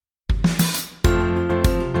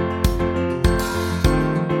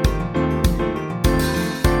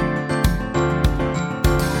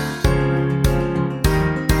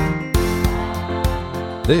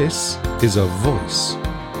This is A Voice,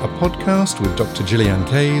 a podcast with Dr. Gillian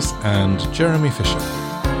Kayes and Jeremy Fisher.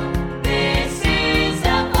 This is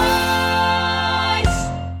A Voice!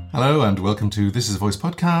 Hello and welcome to This is A Voice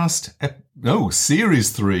podcast,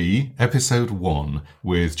 Series 3, Episode 1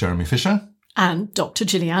 with Jeremy Fisher. And Dr.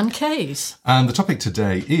 Gillian Kayes. And the topic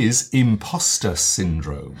today is imposter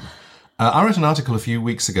syndrome. I wrote an article a few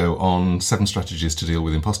weeks ago on 7 strategies to deal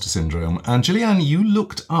with imposter syndrome. And Gillian, you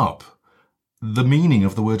looked up the meaning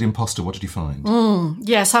of the word imposter. What did you find?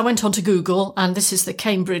 Yes, I went on to Google, and this is the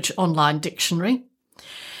Cambridge Online Dictionary.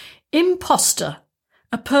 Imposter,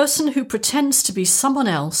 a person who pretends to be someone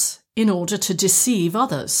else in order to deceive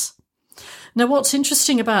others. Now, what's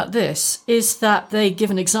interesting about this is that they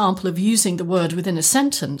give an example of using the word within a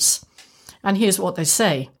sentence. And here's what they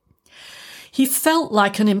say. He felt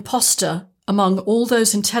like an imposter among all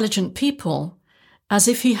those intelligent people, as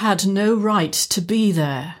if he had no right to be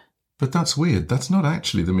there. But that's weird. That's not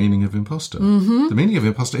actually the meaning of imposter. Mm-hmm. The meaning of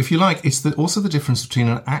imposter, if you like, it's also the difference between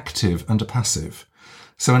an active and a passive.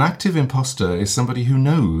 So an active imposter is somebody who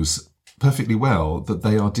knows perfectly well that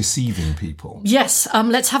they are deceiving people. Yes,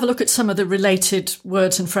 let's have a look at some of the related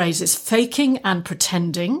words and phrases. Faking and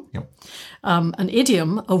pretending. Yep. An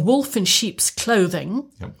idiom, a wolf in sheep's clothing.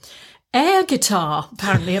 Yep. Air guitar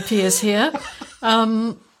apparently appears here.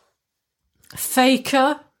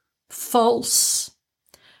 Faker, false,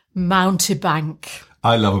 mountebank.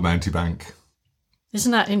 I love a mountebank.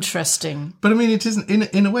 Isn't that interesting? But I mean, it isn't.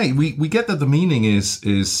 In a way, we get that the meaning is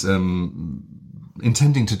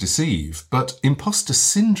intending to deceive, but imposter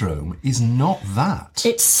syndrome is not that.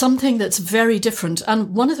 It's something that's very different.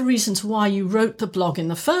 And one of the reasons why you wrote the blog in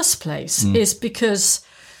the first place is because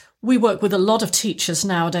we work with a lot of teachers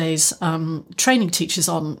nowadays, training teachers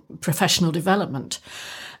on professional development.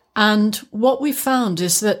 And what we found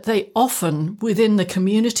is that they often, within the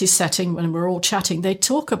community setting, when we're all chatting, they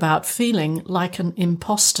talk about feeling like an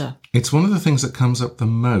imposter. It's one of the things that comes up the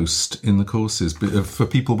most in the courses for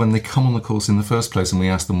people when they come on the course in the first place and we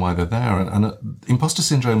ask them why they're there. And imposter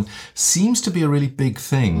syndrome seems to be a really big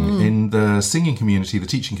thing in the singing community, the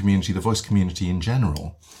teaching community, the voice community in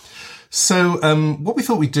general. So what we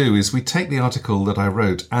thought we'd do is we take the article that I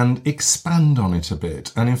wrote and expand on it a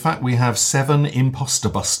bit. And in fact, we have 7 imposter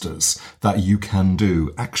busters that you can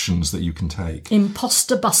do, actions that you can take.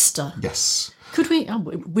 Imposter buster. Yes. Could we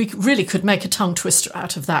really could make a tongue twister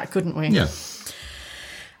out of that, couldn't we? Yeah.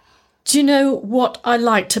 Do you know what I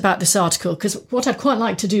liked about this article? Because what I'd quite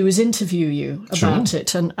like to do is interview you about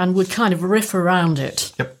it and would kind of riff around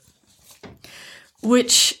it. Yep.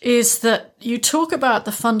 Which is that you talk about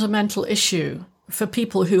the fundamental issue for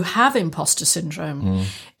people who have imposter syndrome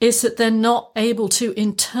is that they're not able to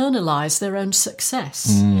internalize their own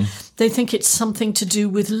success. They think it's something to do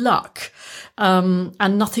with luck and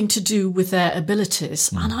nothing to do with their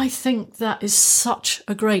abilities. And I think that is such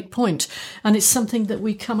a great point. And it's something that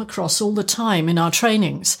we come across all the time in our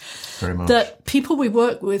trainings. Very much. That people we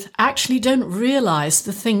work with actually don't realize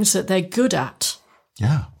the things that they're good at.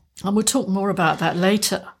 Yeah. And we'll talk more about that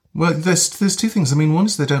later. Well, there's 2 things. I mean, one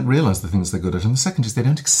is they don't realise the things they're good at, and the second is they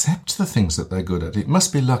don't accept the things that they're good at. It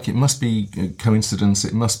must be luck, it must be coincidence,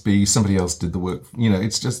 it must be somebody else did the work. You know,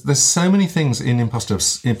 it's just, there's so many things in imposter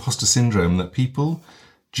syndrome that people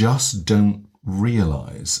just don't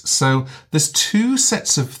realise. So there's 2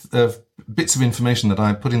 sets of bits of information that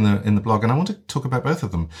I put in the blog, and I want to talk about both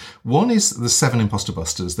of them. One is the 7 imposter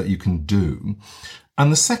busters that you can do. And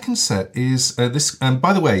the second set is this. And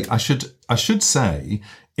by the way, I should say,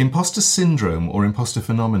 imposter syndrome or imposter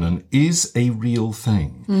phenomenon is a real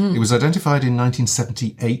thing. It was identified in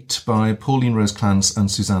 1978 by Pauline Rose Clance and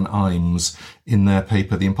Suzanne Imes in their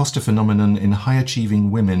paper, The Imposter Phenomenon in High Achieving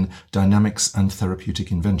Women, Dynamics and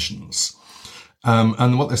Therapeutic Inventions.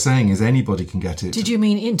 And what they're saying is anybody can get it. Did you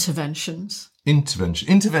mean interventions?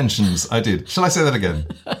 Interventions, I did. Shall I say that again?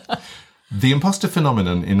 The Imposter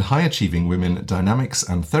Phenomenon in High Achieving Women, Dynamics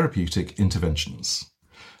and Therapeutic Interventions.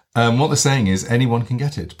 What they're saying is anyone can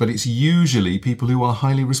get it, but it's usually people who are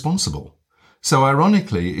highly responsible. So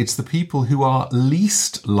ironically, it's the people who are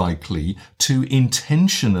least likely to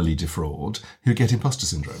intentionally defraud who get imposter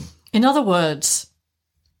syndrome. In other words,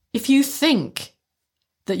 if you think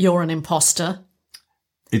that you're an imposter,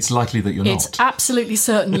 it's likely that you're not. It's absolutely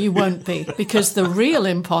certain you won't be, because the real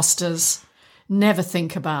imposters never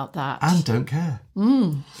think about that. And don't care.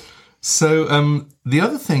 So the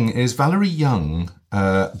other thing is Valerie Young,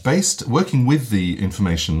 working with the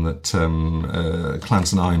information that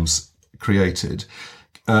Clance and Imes created,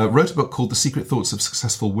 wrote a book called The Secret Thoughts of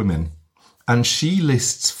Successful Women. And she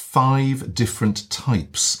lists 5 different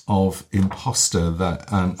types of imposter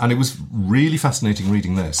that, and it was really fascinating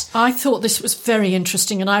reading this. I thought this was very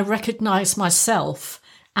interesting, and I recognise myself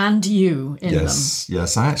and you in them.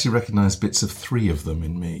 Yes. I actually recognise bits of 3 of them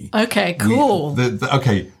in me. Okay, cool.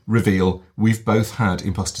 Okay, reveal. We've both had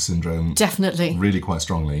imposter syndrome. Definitely. Really quite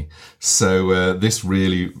strongly. So this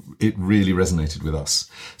really resonated with us.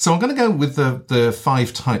 So I'm going to go with the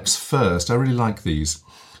 5 types first. I really like these.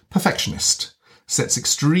 Perfectionist. Sets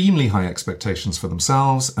extremely high expectations for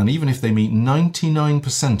themselves, and even if they meet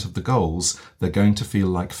 99% of the goals, they're going to feel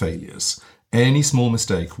like failures. Any small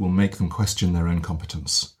mistake will make them question their own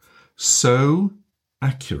competence. So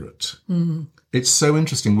accurate. It's so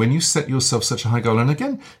interesting when you set yourself such a high goal. And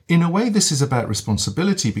again, in a way, this is about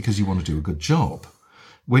responsibility because you want to do a good job.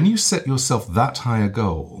 When you set yourself that high a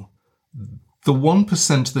goal, the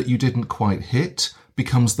 1% that you didn't quite hit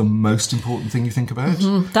becomes the most important thing you think about.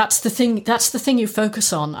 That's the thing you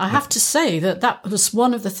focus on. I have to say that was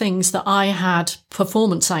one of the things that I had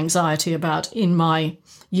performance anxiety about in my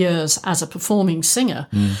years as a performing singer.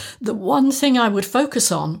 The one thing I would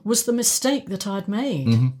focus on was the mistake that I'd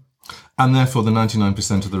made. And therefore the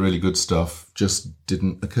 99% of the really good stuff just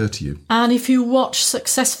didn't occur to you. And if you watch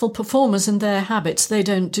successful performers and their habits, they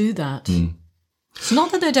don't do that. It's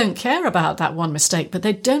not that they don't care about that one mistake, but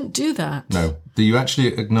they don't do that. No, that you actually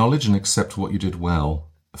acknowledge and accept what you did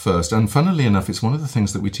well first. And funnily enough, it's one of the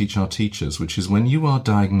things that we teach our teachers, which is when you are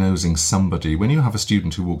diagnosing somebody, when you have a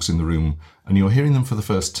student who walks in the room and you're hearing them for the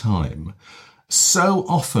first time, so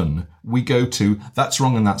often we go to, that's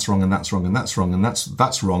wrong and that's wrong and that's wrong and that's wrong and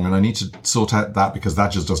that's wrong and I need to sort out that because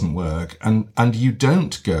that just doesn't work. And you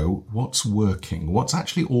don't go, what's working? What's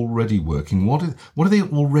actually already working? What are they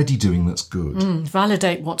already doing that's good?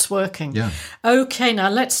 Validate what's working. Yeah. Okay, now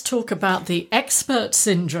let's talk about the expert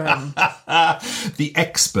syndrome. The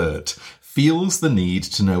expert feels the need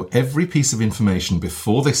to know every piece of information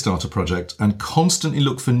before they start a project and constantly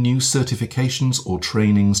look for new certifications or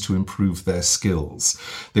trainings to improve their skills.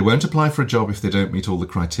 They won't apply for a job if they don't meet all the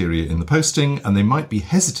criteria in the posting, and they might be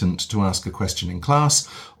hesitant to ask a question in class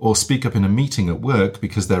or speak up in a meeting at work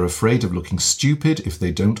because they're afraid of looking stupid if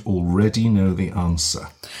they don't already know the answer.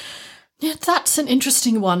 Yeah, that's an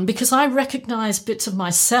interesting one because I recognise bits of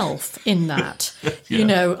myself in that. Yeah. You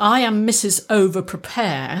know, I am Mrs.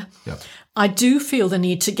 Over-Prepare. Yeah. I do feel the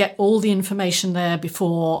need to get all the information there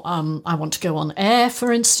before I want to go on air,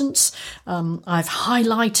 for instance. I've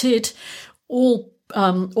highlighted all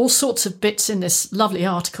sorts of bits in this lovely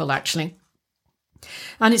article, actually.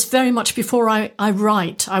 And it's very much before I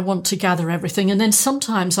write, I want to gather everything. And then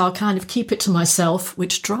sometimes I'll kind of keep it to myself,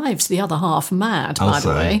 which drives the other half mad, by the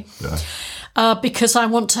way. Yeah. Because I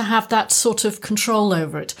want to have that sort of control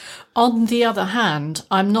over it. On the other hand,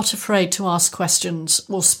 I'm not afraid to ask questions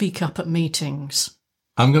or speak up at meetings.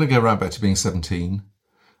 I'm going to go right back to being 17.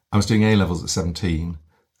 I was doing A-levels at 17.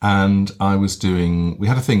 And we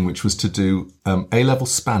had a thing which was to do A-level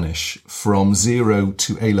Spanish from 0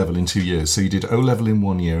 to A-level in 2 years. So you did O-level in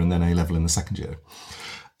 1 year and then A-level in the second year.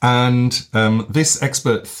 And this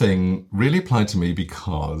expert thing really applied to me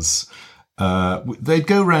because they'd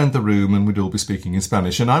go around the room and we'd all be speaking in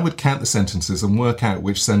Spanish, and I would count the sentences and work out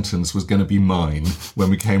which sentence was going to be mine when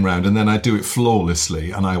we came round, and then I'd do it flawlessly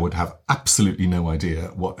and I would have absolutely no idea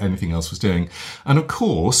what anything else was doing. And of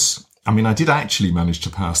course, I mean, I did actually manage to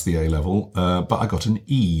pass the A-level, but I got an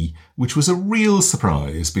E, which was a real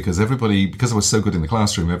surprise because because I was so good in the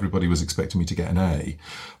classroom, everybody was expecting me to get an A.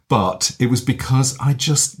 But it was because I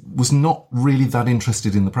just was not really that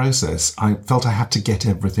interested in the process. I felt I had to get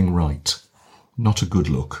everything right. Not a good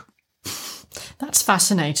look. That's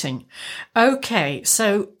fascinating. Okay,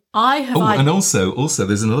 so I have... and also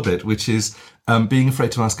there's another bit, which is being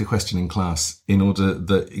afraid to ask a question in class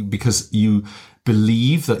because you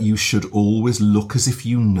believe that you should always look as if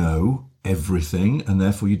you know everything and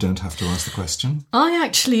therefore you don't have to ask the question. I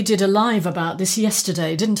actually did a live about this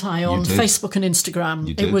yesterday, didn't I, on Facebook and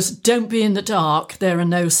Instagram. It was Don't Be in the Dark, There Are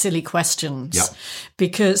No Silly Questions. Yep.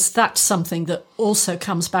 Because that's something that also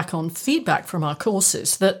comes back on feedback from our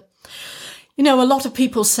courses that, you know, a lot of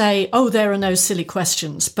people say, oh, there are no silly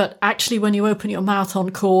questions. But actually, when you open your mouth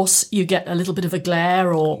on course, you get a little bit of a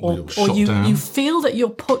glare or you feel that you're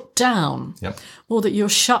put down. Yep. Or that you're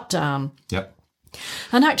shut down. Yep.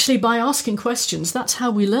 And actually, by asking questions, that's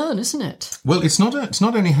how we learn, isn't it? Well, it's not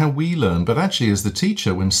only how we learn, but actually as the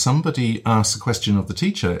teacher, when somebody asks a question of the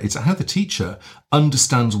teacher, it's how the teacher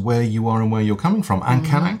understands where you are and where you're coming from and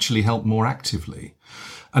can actually help more actively.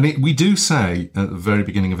 And we do say at the very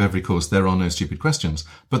beginning of every course, there are no stupid questions,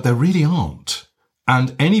 but there really aren't.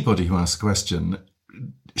 And anybody who asks a question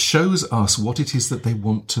shows us what it is that they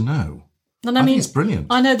want to know. And I think it's brilliant.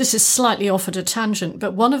 I know this is slightly off at a tangent,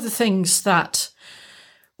 but one of the things that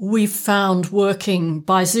we've found working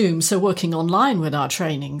by Zoom, so working online with our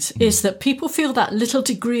trainings, is that people feel that little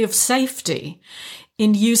degree of safety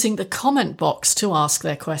in using the comment box to ask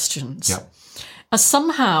their questions. Yeah. As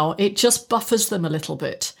somehow it just buffers them a little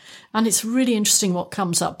bit. And it's really interesting what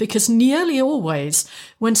comes up, because nearly always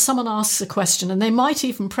when someone asks a question, and they might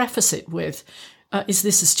even preface it with, is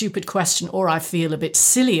this a stupid question, or I feel a bit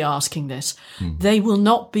silly asking this, they will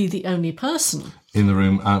not be the only person In the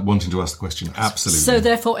room wanting to ask the question. Absolutely. So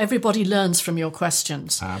therefore everybody learns from your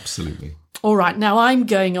questions. Absolutely. All right, now I'm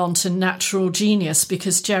going on to natural genius,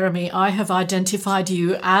 because Jeremy, I have identified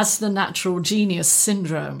you as the natural genius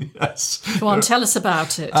syndrome. Yes. Come on, tell us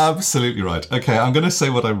about it. Absolutely right. Okay, I'm going to say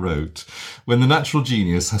what I wrote. When the natural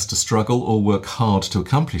genius has to struggle or work hard to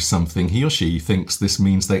accomplish something, he or she thinks this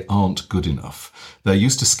means they aren't good enough. They're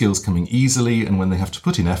used to skills coming easily, and when they have to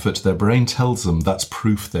put in effort, their brain tells them that's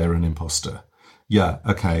proof they're an imposter. Yeah,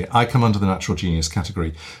 okay, I come under the natural genius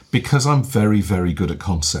category because I'm very, very good at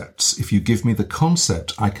concepts. If you give me the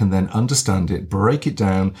concept, I can then understand it, break it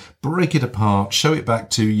down, break it apart, show it back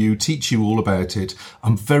to you, teach you all about it.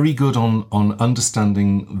 I'm very good on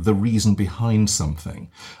understanding the reason behind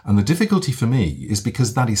something. And the difficulty for me is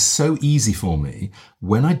because that is so easy for me.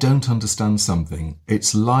 When I don't understand something,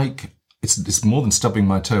 it's like, it's more than stubbing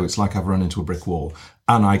my toe. It's like I've run into a brick wall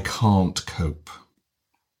and I can't cope.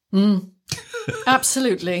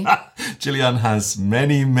 Absolutely. Gillian has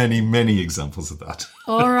many, many, many examples of that.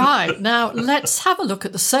 All right. Now, let's have a look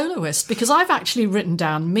at the soloist, because I've actually written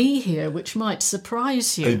down me here, which might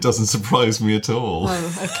surprise you. It doesn't surprise me at all.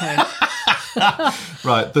 Oh, okay.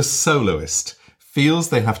 Right, the soloist feels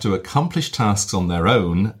they have to accomplish tasks on their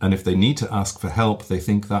own, and if they need to ask for help, they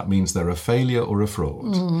think that means they're a failure or a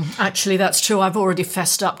fraud. Actually, that's true. I've already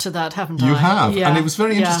fessed up to that, haven't I? You have, Yeah. and it was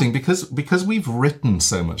very Yeah. interesting because we've written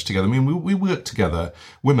so much together. I mean, we work together,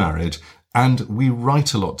 we're married, and we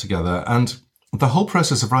write a lot together, and the whole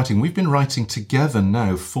process of writing, we've been writing together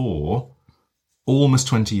now for almost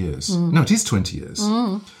 20 years. No, it is 20 years.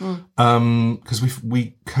 Because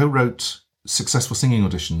we co-wrote Successful Singing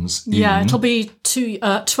Auditions in Yeah, it'll be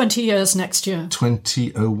 20 years next year.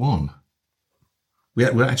 2001.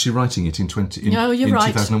 We're actually writing it in No, you're in right.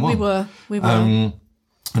 2001. We were.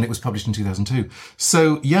 And it was published in 2002.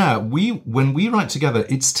 So yeah, when we write together,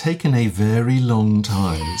 it's taken a very long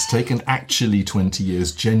time. It's taken actually 20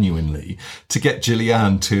 years genuinely to get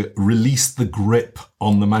Gillian to release the grip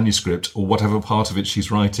on the manuscript or whatever part of it she's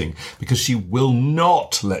writing, because she will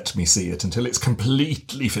not let me see it until it's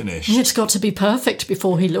completely finished. It's got to be perfect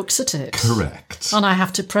before he looks at it. Correct. And I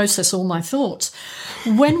have to process all my thoughts.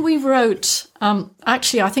 When we wrote,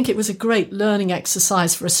 actually, I think it was a great learning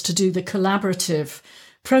exercise for us to do the collaborative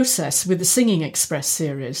process with the Singing Express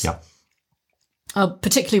series, Yeah.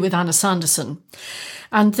 particularly with Anna Sanderson.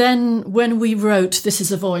 And then when we wrote This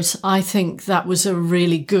Is a Voice, I think that was a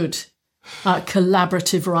really good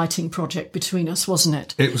collaborative writing project between us, wasn't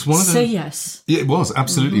it? It was one of those. Say yes. Yeah, it was.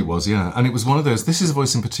 Absolutely it was, yeah. And it was one of those, This Is a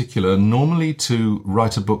Voice in particular, normally to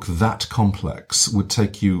write a book that complex would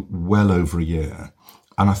take you well over a year.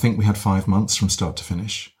 And I think we had 5 months from start to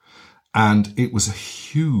finish. And it was a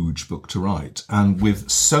huge book to write, and with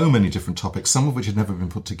so many different topics, some of which had never been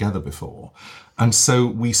put together before. And so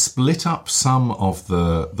we split up some of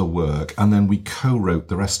the work, and then we co-wrote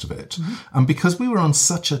the rest of it. And because we were on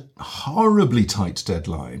such a horribly tight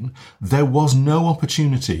deadline, there was no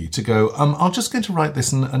opportunity to go, I'm just going to write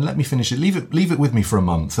this and let me finish it. Leave it with me for a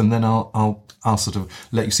month, and then I'll sort of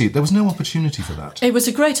let you see it. There was no opportunity for that. It was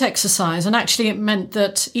a great exercise, and actually it meant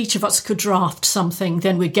that each of us could draft something,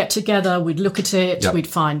 then we'd get together, we'd look at it, Yep. we'd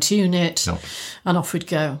fine-tune it, Yep. and off we'd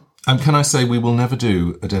go. And can I say we will never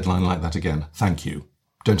do a deadline like that again? Thank you.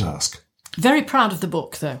 Don't ask. Very proud of the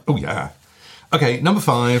book, though. Oh, yeah. Okay, number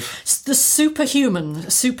 5. The superhuman,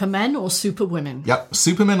 supermen or superwomen? Yep,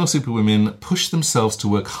 supermen or superwomen push themselves to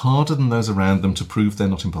work harder than those around them to prove they're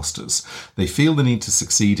not imposters. They feel the need to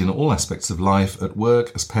succeed in all aspects of life, at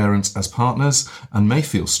work, as parents, as partners, and may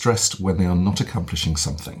feel stressed when they are not accomplishing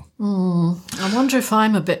something. I wonder if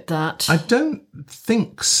I'm a bit that. I don't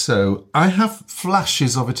think so. I have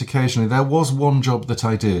flashes of it occasionally. There was one job that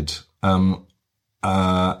I did, and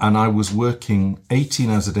I was working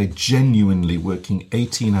 18 hours a day, genuinely working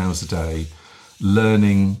 18 hours a day,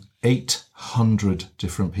 learning 800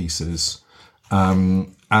 different pieces,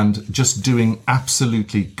 and just going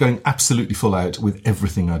absolutely full out with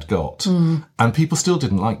everything I'd got. And people still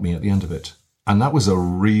didn't like me at the end of it. And that was a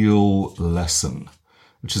real lesson,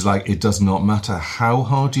 which is like, it does not matter how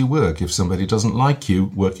hard you work. If somebody doesn't like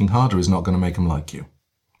you, working harder is not going to make them like you.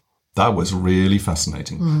 That was really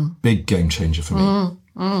fascinating. Big game changer for me.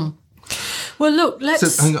 Well, look,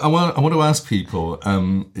 let's... So I want to ask people,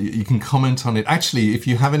 you can comment on it. Actually, if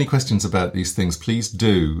you have any questions about these things, please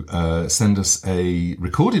do send us a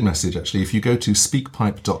recorded message. Actually, if you go to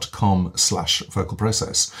speakpipe.com/vocal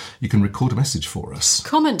process, you can record a message for us.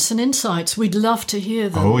 Comments and insights, we'd love to hear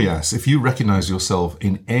them. Oh, yes. If you recognise yourself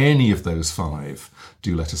in any of those 5,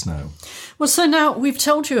 do let us know. Well, so now we've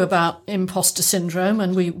told you about imposter syndrome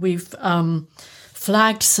and we've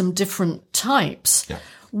flagged some different types. Yeah.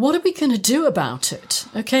 What are we going to do about it?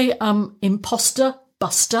 Okay, imposter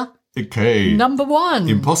buster. Okay. Number 1.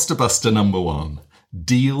 Imposter buster number 1.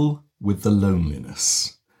 Deal with the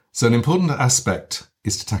loneliness. So an important aspect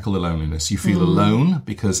is to tackle the loneliness. You feel alone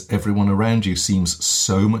because everyone around you seems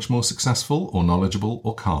so much more successful or knowledgeable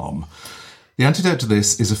or calm. The antidote to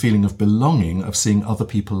this is a feeling of belonging, of seeing other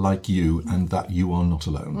people like you and that you are not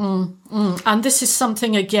alone. And this is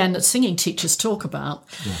something, again, that singing teachers talk about.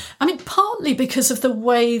 Yeah. I mean, partly because of the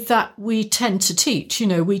way that we tend to teach. You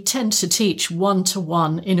know, we tend to teach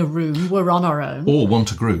one-to-one in a room. We're on our own. Or one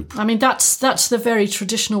to group. I mean, that's the very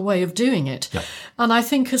traditional way of doing it. Yeah. And I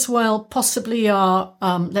think as well, possibly our,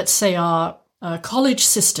 let's say our college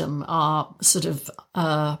system, our sort of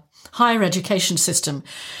higher education system,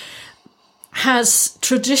 has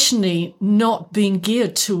traditionally not been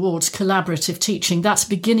geared towards collaborative teaching. That's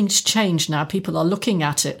beginning to change now. People are looking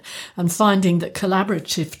at it and finding that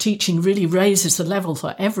collaborative teaching really raises the level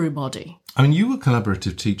for everybody. I mean, you were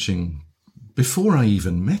collaborative teaching before I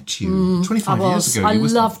even met you, 25 years ago. I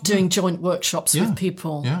loved doing joint workshops with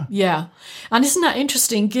people. Yeah. And isn't that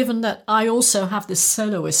interesting, given that I also have this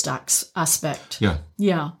soloist aspect? Yeah.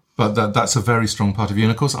 Yeah. But that's a very strong part of you.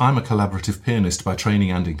 And of course, I'm a collaborative pianist by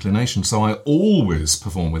training and inclination, so I always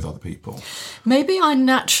perform with other people. Maybe I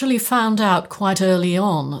naturally found out quite early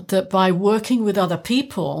on that by working with other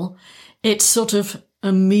people, it sort of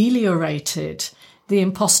ameliorated the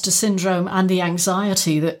imposter syndrome and the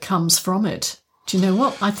anxiety that comes from it. Do you know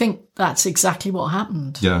what? I think that's exactly what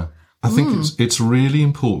happened. Yeah. I think it's really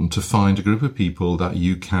important to find a group of people that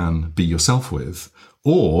you can be yourself with,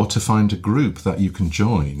 or to find a group that you can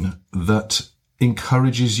join that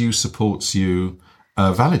encourages you, supports you,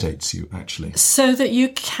 validates you, actually. So that you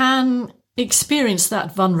can experience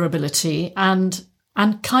that vulnerability and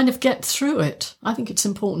kind of get through it. I think it's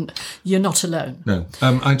important. You're not alone. No.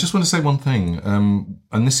 I just want to say one thing,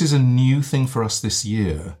 and this is a new thing for us this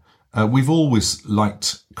year. We've always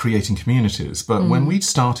liked creating communities, but when we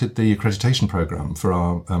started the accreditation program for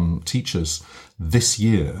our teachers this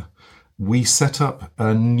year, we set up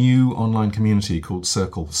a new online community called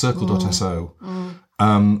circle.so.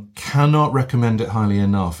 Cannot recommend it highly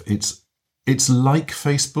enough. It's like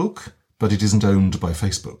Facebook, but it isn't owned by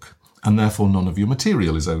Facebook. And therefore none of your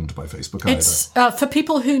material is owned by Facebook either. It's, for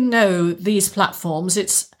people who know these platforms,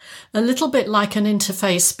 it's a little bit like an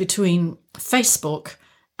interface between Facebook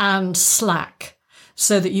and Slack,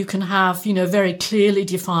 so that you can have, you know, very clearly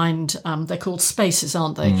defined, they're called spaces,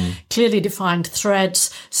 aren't they? Clearly defined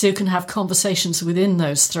threads, so you can have conversations within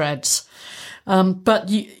those threads. But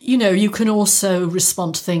you know, you can also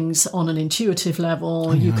respond to things on an intuitive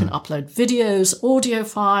level. You can upload videos, audio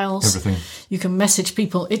files. Everything. You can message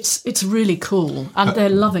people. It's really cool. And they're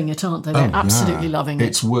loving it, aren't they? They're absolutely loving it.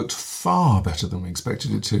 It's worked far better than we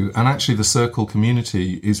expected it to. And actually the Circle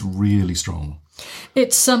community is really strong.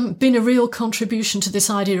 It's been a real contribution to this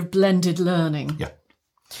idea of blended learning. Yeah.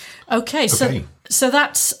 Okay. So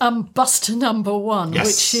that's Buster number 1, Yes.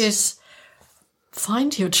 which is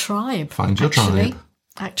find your tribe. Find your tribe.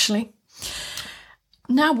 Actually.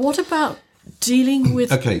 Now, what about dealing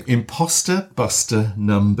with... Okay, Imposter Buster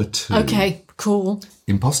number 2. Okay, cool.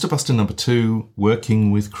 Imposter Buster number 2, working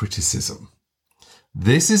with criticism.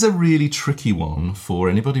 This is a really tricky one for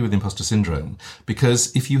anybody with imposter syndrome,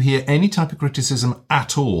 because if you hear any type of criticism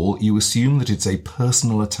at all, you assume that it's a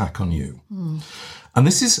personal attack on you. And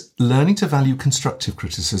this is learning to value constructive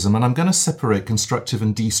criticism, and I'm going to separate constructive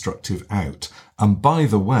and destructive out. And by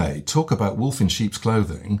the way, talk about wolf in sheep's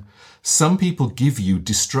clothing. Some people give you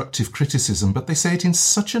destructive criticism, but they say it in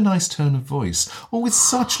such a nice tone of voice or with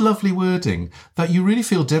such lovely wording that you really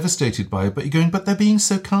feel devastated by it, but you're going, but they're being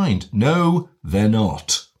so kind. No, they're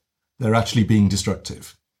not. They're actually being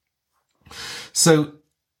destructive. So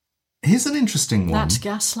here's an interesting one. That's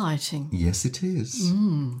gaslighting. Yes, it is.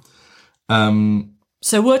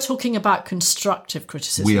 So we're talking about constructive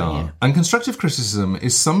criticism. We are. Here. And constructive criticism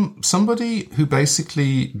is somebody who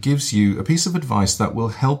basically gives you a piece of advice that will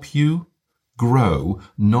help you grow,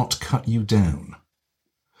 not cut you down.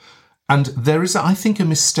 And there is, I think, a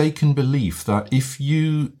mistaken belief that if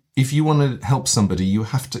you want to help somebody,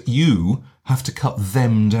 you have to cut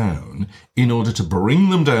them down in order to bring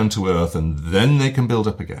them down to earth, and then they can build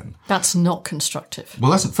up again. That's not constructive.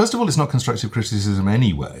 Well, first of all, it's not constructive criticism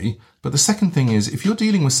anyway. But the second thing is, if you're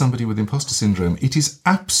dealing with somebody with imposter syndrome, it is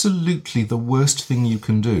absolutely the worst thing you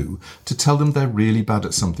can do to tell them they're really bad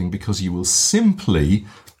at something, because you will simply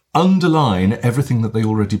underline everything that they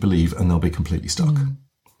already believe and they'll be completely stuck.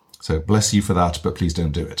 So bless you for that, but please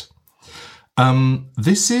don't do it.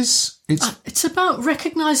 It's about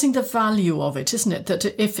recognizing the value of it, isn't it? That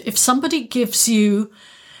if somebody gives you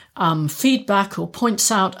feedback or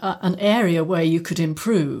points out an area where you could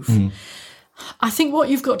improve, I think what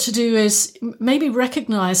you've got to do is maybe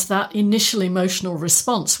recognize that initial emotional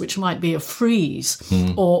response, which might be a freeze,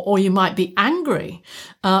 or you might be angry,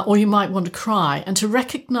 or you might want to cry, and to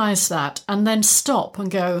recognize that and then stop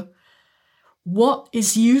and go, what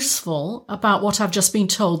is useful about what I've just been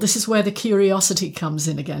told? This is where the curiosity comes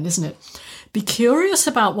in again, isn't it? Be curious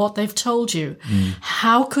about what they've told you.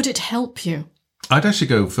 How could it help you? I'd actually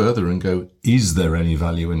go further and go, is there any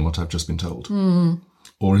value in what I've just been told?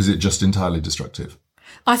 Or is it just entirely destructive?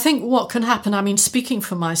 I think what can happen, I mean, speaking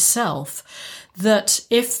for myself, that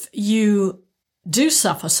if you do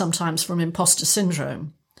suffer sometimes from imposter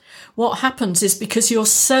syndrome, what happens is, because you're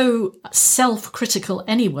so self-critical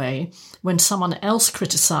anyway, when someone else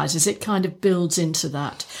criticizes, it kind of builds into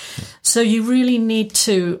that. So you really need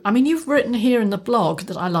to, I mean, you've written here in the blog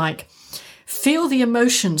that I like, feel the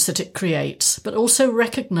emotions that it creates, but also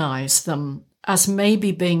recognize them as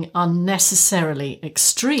maybe being unnecessarily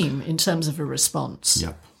extreme in terms of a response.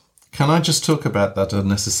 Yep. Can I just talk about that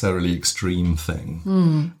unnecessarily extreme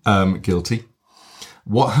thing? Guilty.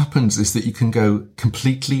 What happens is that you can go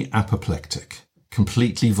completely apoplectic,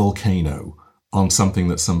 completely volcano on something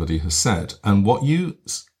that somebody has said. And what you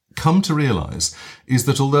come to realize is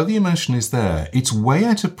that although the emotion is there, it's way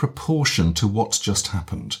out of proportion to what's just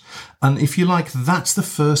happened. And if you like, that's the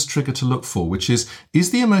first trigger to look for, which is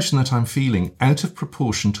the emotion that I'm feeling out of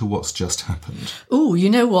proportion to what's just happened? Oh, you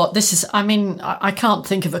know what? This is, I mean, I can't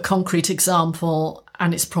think of a concrete example,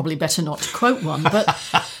 and it's probably better not to quote one, but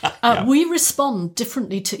we respond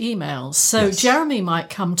differently to emails. So Yes. Jeremy might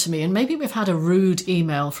come to me, and maybe we've had a rude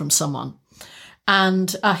email from someone,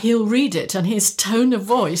 and he'll read it, and his tone of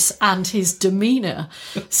voice and his demeanour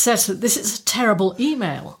says that this is a terrible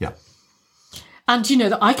email. Yeah. And, you know,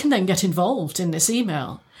 that I can then get involved in this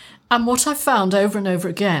email. And what I've found over and over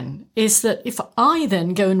again is that if I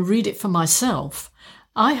then go and read it for myself,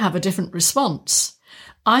 I have a different response.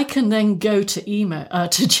 I can then go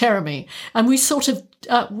to Jeremy, and we sort of,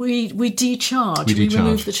 we decharge, we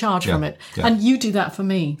remove the charge from it. Yeah. And you do that for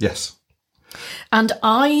me. Yes. And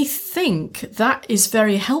I think that is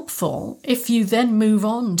very helpful if you then move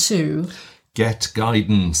on to... Get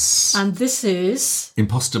guidance. And this is...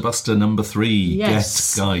 Imposter Buster number 3.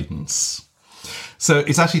 Yes. Get guidance. So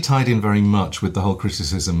it's actually tied in very much with the whole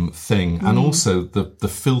criticism thing, and also the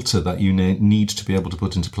filter that you need to be able to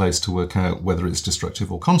put into place to work out whether it's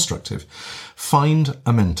destructive or constructive. Find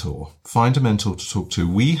a mentor. Find a mentor to talk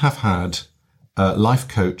to. We have had a life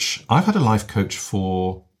coach. I've had a life coach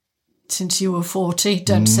for... Since you were 40,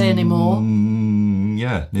 don't say any more.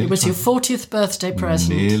 Yeah. It was your 40th birthday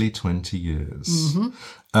present. Nearly 20 years.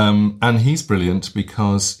 And he's brilliant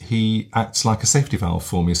because he acts like a safety valve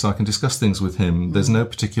for me, so I can discuss things with him. There's no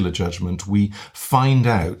particular judgment. We find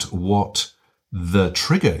out what the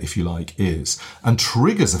trigger, if you like, is. And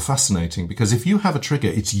triggers are fascinating because if you have a trigger,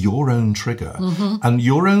 it's your own trigger. And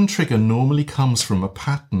your own trigger normally comes from a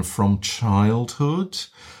pattern from childhood.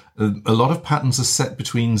 A lot of patterns are set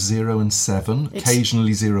between 0 and 7,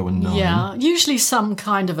 occasionally 0 and 9. Yeah, usually some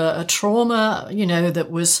kind of a trauma, you know,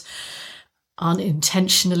 that was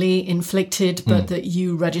unintentionally inflicted, but that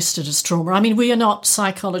you registered as trauma. I mean, we are not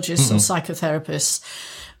psychologists or psychotherapists,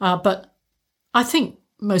 but I think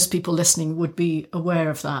most people listening would be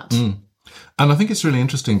aware of that. And I think it's really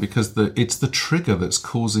interesting because it's the trigger that's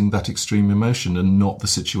causing that extreme emotion and not the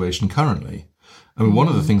situation currently. I mean, one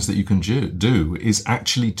of the things that you can do is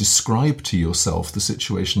actually describe to yourself the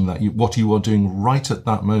situation what you are doing right at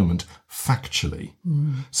that moment factually.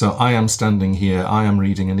 So I am standing here, I am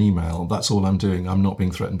reading an email, that's all I'm doing. I'm not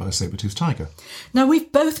being threatened by a saber-toothed tiger. Now,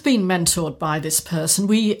 we've both been mentored by this person.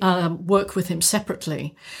 We work with him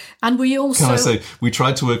separately. And we also... Can I say, we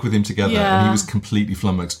tried to work with him together and he Yeah. was completely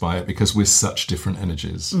flummoxed by it because we're such different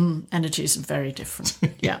energies. Energies are very different.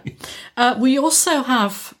 Yeah. We also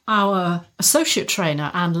have our associate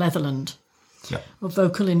trainer, Anne Leatherland. Yeah. of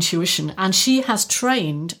vocal intuition. And she has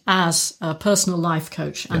trained as a personal life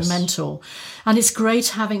coach and Yes. mentor. And it's great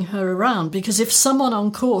having her around, because if someone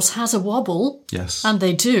on course has a wobble, Yes. and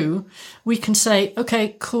they do, we can say,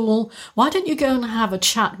 okay, cool, why don't you go and have a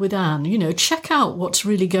chat with Anne? You know, check out what's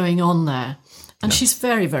really going on there. And she's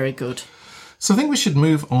very, very good. So I think we should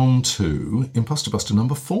move on to Imposter Buster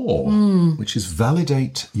number 4, which is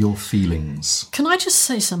validate your feelings. Can I just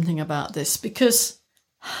say something about this? Because,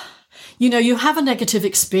 you know, you have a negative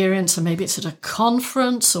experience, and maybe it's at a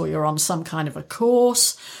conference, or you're on some kind of a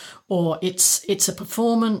course, or it's a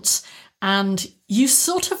performance, and you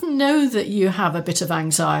sort of know that you have a bit of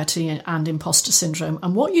anxiety and imposter syndrome.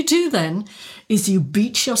 And what you do then is you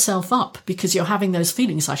beat yourself up because you're having those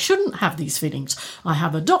feelings. I shouldn't have these feelings. I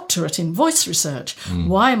have a doctorate in voice research.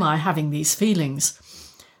 Why am I having these feelings?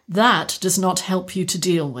 That does not help you to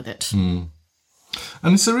deal with it. And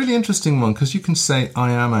it's a really interesting one, because you can say,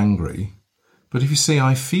 I am angry. But if you say,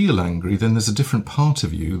 I feel angry, then there's a different part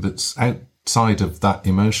of you that's outside of that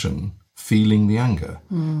emotion feeling the anger.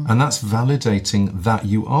 And that's validating that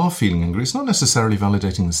you are feeling angry. It's not necessarily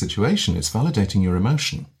validating the situation, it's validating your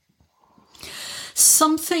emotion.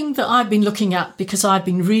 Something that I've been looking at, because I've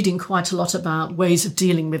been reading quite a lot about ways of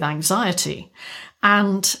dealing with anxiety.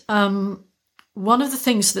 And one of the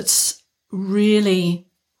things that's really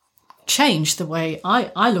changed the way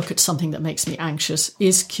I look at something that makes me anxious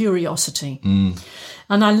is curiosity.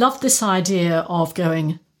 And I love this idea of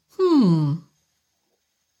going,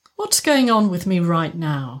 what's going on with me right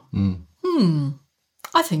now?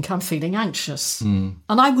 I think I'm feeling anxious. And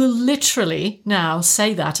I will literally now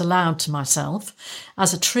say that aloud to myself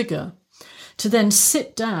as a trigger, to then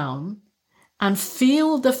sit down and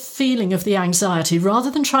feel the feeling of the anxiety,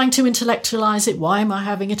 rather than trying to intellectualize it. Why am I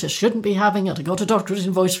having it? I shouldn't be having it. I got a doctorate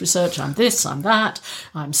in voice research. I'm this, I'm that.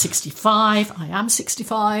 I'm 65. I am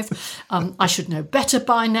 65. I should know better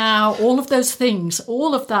by now. All of those things,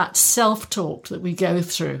 all of that self-talk that we go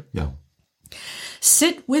through. Yeah.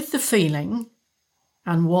 Sit with the feeling,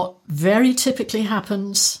 and what very typically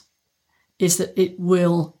happens is that it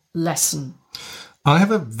will lessen. I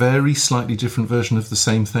have a very slightly different version of the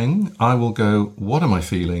same thing. I will go, what am I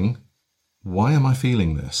feeling? Why am I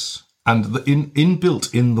feeling this? And the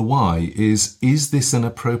inbuilt in the why is this an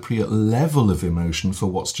appropriate level of emotion for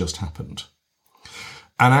what's just happened?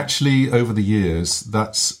 And actually, over the years,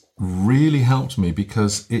 that's really helped me,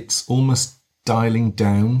 because it's almost dialing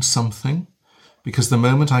down something. Because the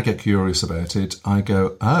moment I get curious about it, I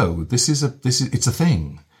go, oh, it's a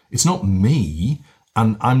thing. It's not me.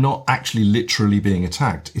 And I'm not actually literally being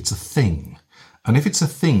attacked. It's a thing. And if it's a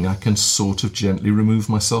thing, I can sort of gently remove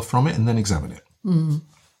myself from it and then examine it.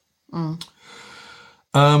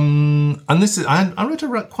 And this is, I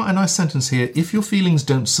read quite a nice sentence here. If your feelings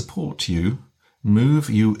don't support you, move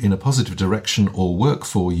you in a positive direction, or work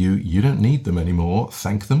for you, you don't need them anymore.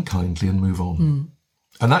 Thank them kindly and move on.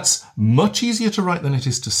 And that's much easier to write than it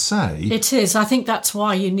is to say. It is. I think that's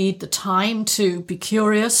why you need the time to be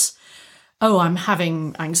curious. Oh, I'm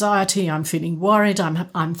having anxiety, I'm feeling worried,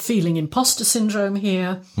 I'm feeling imposter syndrome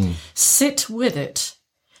here. Sit with it,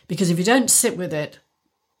 because if you don't sit with it,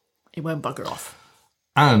 it won't bugger off.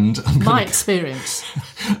 And My experience.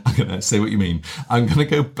 I'm going to say what you mean. I'm going to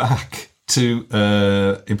go back to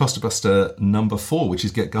Imposter Buster number 4, which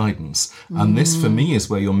is get guidance. And this, for me, is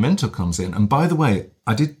where your mentor comes in. And by the way,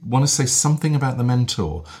 I did want to say something about the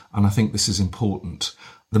mentor, and I think this is important.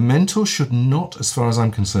 The mentor should not, as far as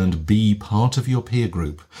I'm concerned, be part of your peer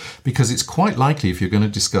group, because it's quite likely, if you're going to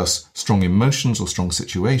discuss strong emotions or strong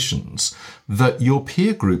situations, that your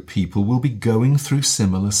peer group people will be going through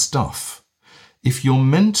similar stuff. If your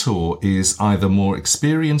mentor is either more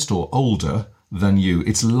experienced or older than you,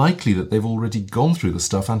 it's likely that they've already gone through the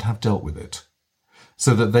stuff and have dealt with it,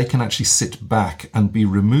 so that they can actually sit back and be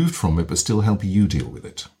removed from it, but still help you deal with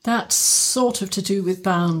it. That's sort of to do with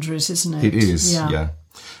boundaries, isn't it? It is, yeah.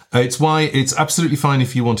 It's why it's absolutely fine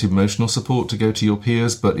if you want emotional support to go to your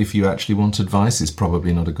peers, but if you actually want advice, it's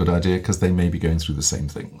probably not a good idea, because they may be going through the same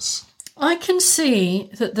things. I can see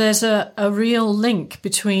that there's a real link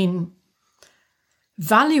between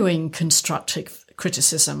valuing constructive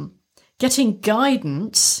criticism, getting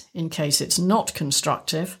guidance in case it's not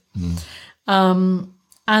constructive, and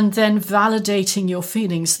then validating your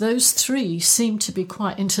feelings. Those three seem to be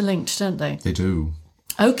quite interlinked, don't they? They do.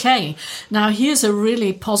 Okay, now here's a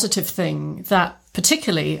really positive thing that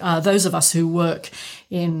particularly those of us who work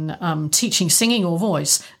in teaching singing or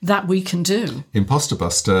voice, that we can do. Imposter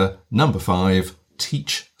Buster number 5,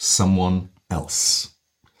 teach someone else.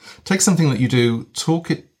 Take something that you do,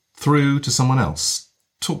 talk it through to someone else.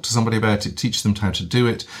 Talk to somebody about it, teach them how to do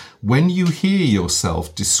it. When you hear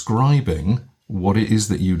yourself describing what it is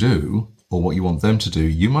that you do or what you want them to do,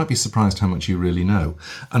 you might be surprised how much you really know.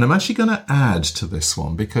 And I'm actually going to add to this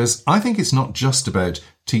one because I think it's not just about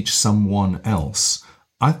teach someone else.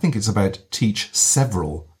 I think it's about teach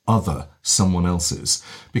several other someone else's.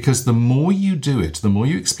 Because the more you do it, the more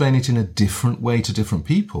you explain it in a different way to different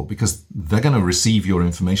people, because they're going to receive your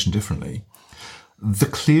information differently, the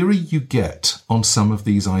clearer you get on some of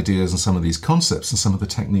these ideas and some of these concepts and some of the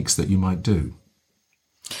techniques that you might do.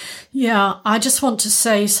 Yeah, I just want to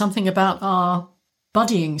say something about our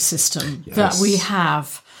buddying system that we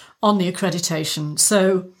have on the accreditation.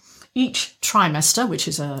 So each trimester, which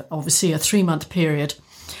is obviously a 3-month period,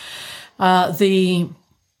 the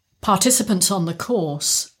participants on the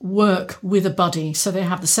course work with a buddy. So they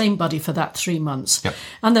have the same buddy for that 3 months. Yep.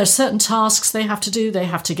 And there are certain tasks they have to do. They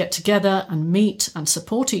have to get together and meet and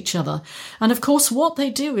support each other. And of course, what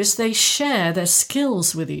they do is they share their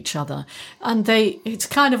skills with each other. And it's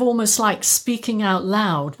kind of almost like speaking out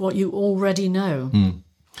loud what you already know.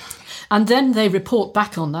 And then they report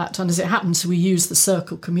back on that. And as it happens, we use the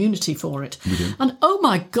Circle community for it. We do. And oh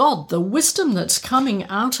my God, the wisdom that's coming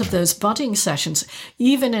out of those budding sessions,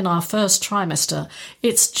 even in our first trimester,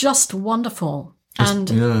 it's just wonderful.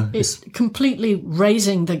 And it's completely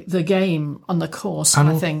raising the game on the course, and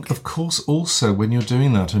I think. Of course, also, when you're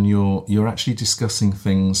doing that and you're actually discussing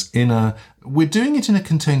things we're doing it in a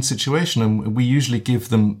contained situation, and we usually give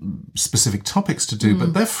them specific topics to do,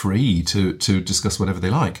 but they're free to discuss whatever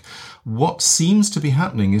they like. What seems to be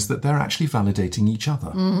happening is that they're actually validating each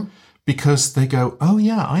other. Because they go, oh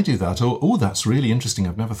yeah, I do that, or oh, that's really interesting,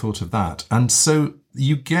 I've never thought of that. And so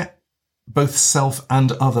you get both self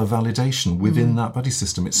and other validation within that buddy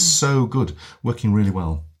system. It's so good, working really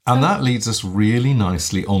well. And that leads us really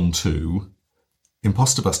nicely on to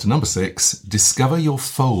Imposter Buster number 6, discover your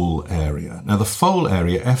foal area. Now the foal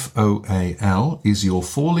area, F-O-A-L, is your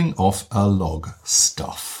falling off a log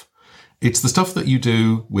stuff. It's the stuff that you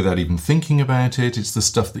do without even thinking about it. It's the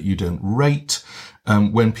stuff that you don't rate.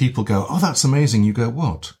 When people go, oh, that's amazing, you go,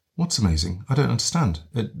 what? What's amazing? I don't understand.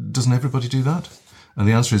 Doesn't everybody do that? And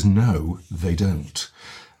the answer is no, they don't.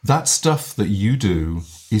 That stuff that you do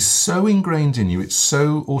is so ingrained in you, it's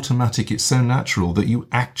so automatic, it's so natural that you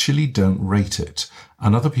actually don't rate it.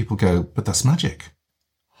 And other people go, but that's magic.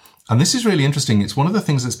 And this is really interesting. It's one of the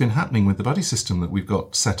things that's been happening with the buddy system that we've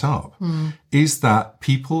got set up, is that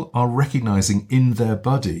people are recognizing in their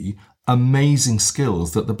buddy amazing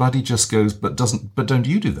skills that the buddy just goes, but don't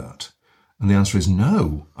you do that? And the answer is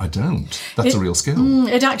no, I don't. That's a real skill.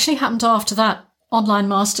 It actually happened after that online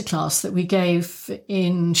masterclass that we gave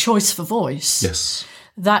in Choice for Voice. Yes.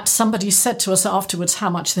 That somebody said to us afterwards how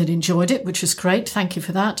much they'd enjoyed it, which was great. Thank you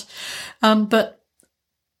for that. But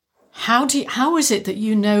how is it that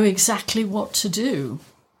you know exactly what to do?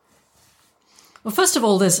 Well, first of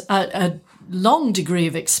all, there's a long degree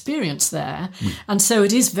of experience there. And so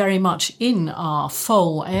it is very much in our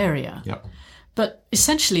foal area. Yep. But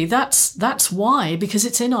essentially that's why, because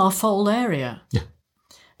it's in our foal area. Yeah.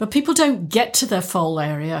 But people don't get to their foal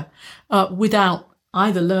area without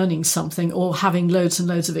either learning something or having loads and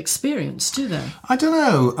loads of experience, do they? I don't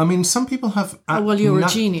know. I mean, some people have... well, you're a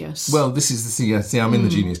genius. Well, this is I'm in the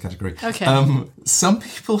genius category. Okay. Some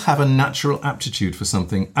people have a natural aptitude for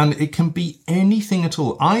something, and it can be anything at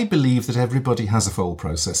all. I believe that everybody has a foal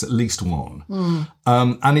process, at least one.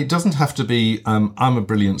 And it doesn't have to be, I'm a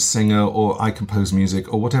brilliant singer, or I compose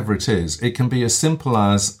music, or whatever it is. It can be as simple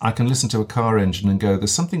as, I can listen to a car engine and go,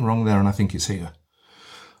 there's something wrong there, and I think it's here.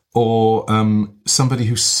 Or somebody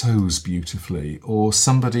who sews beautifully, or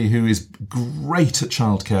somebody who is great at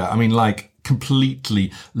childcare. I mean, like,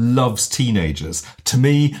 completely loves teenagers. To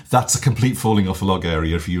me, that's a complete falling off a log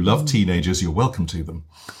area. If you love teenagers, you're welcome to them.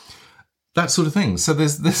 That sort of thing. So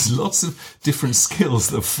there's lots of different skills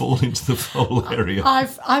that fall into the foal area.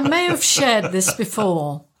 I may have shared this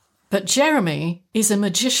before, but Jeremy is a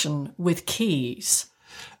magician with keys.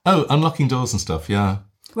 Oh, unlocking doors and stuff, yeah.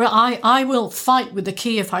 Well, I will fight with the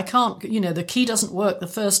key if I can't, the key doesn't work the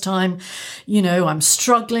first time, I'm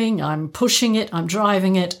struggling, I'm pushing it, I'm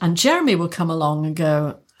driving it. And Jeremy will come along and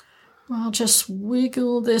go, well, just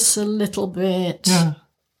wiggle this a little bit. Yeah.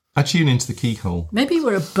 I tune into the keyhole. Maybe you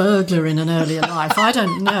were a burglar in an earlier life. I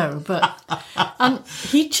don't know. And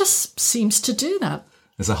he just seems to do that.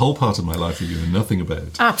 There's a whole part of my life that you know nothing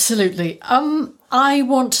about. Absolutely. I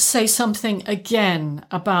want to say something again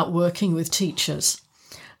about working with teachers.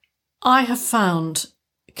 I have found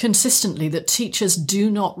consistently that teachers do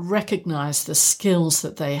not recognise the skills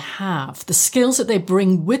that they have, the skills that they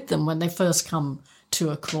bring with them when they first come to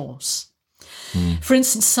a course. For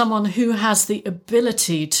instance, someone who has the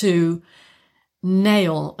ability to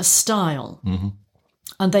nail a style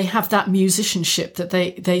And they have that musicianship that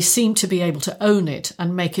they seem to be able to own it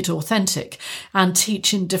and make it authentic and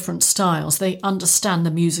teach in different styles. They understand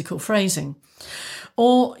the musical phrasing.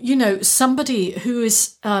 Or, somebody who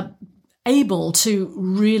is able to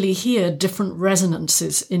really hear different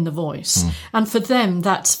resonances in the voice. And for them,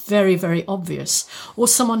 that's very, very obvious. Or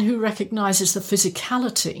someone who recognises the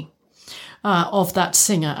physicality of that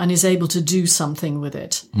singer and is able to do something with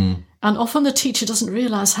it. And often the teacher doesn't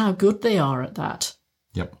realise how good they are at that.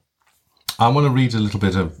 Yep. I want to read a little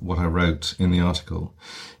bit of what I wrote in the article.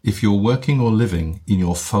 If you're working or living in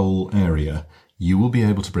your foal area, you will be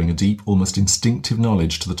able to bring a deep, almost instinctive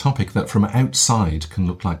knowledge to the topic that from outside can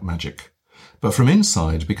look like magic. But from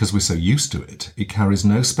inside, because we're so used to it, it carries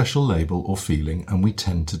no special label or feeling and we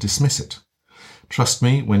tend to dismiss it. Trust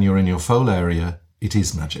me, when you're in your foal area, it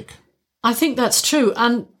is magic. I think that's true.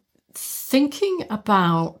 And thinking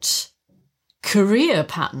about career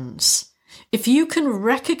patterns, if you can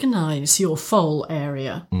recognise your foal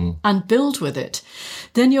area and build with it,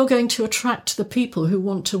 then you're going to attract the people who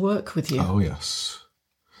want to work with you. Oh, yes.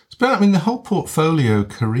 But, the whole portfolio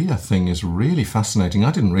career thing is really fascinating.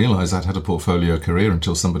 I didn't realise I'd had a portfolio career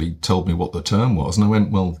until somebody told me what the term was. And I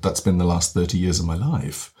went, well, that's been the last 30 years of my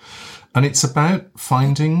life. And it's about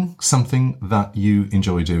finding something that you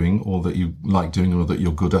enjoy doing or that you like doing or that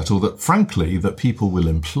you're good at or that, frankly, that people will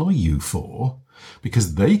employ you for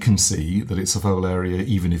because they can see that it's a foal area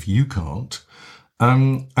even if you can't,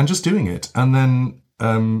 and just doing it and then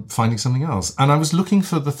finding something else. And I was looking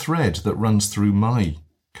for the thread that runs through my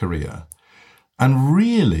career. And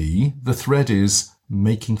really, the thread is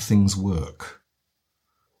making things work,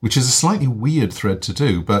 which is a slightly weird thread to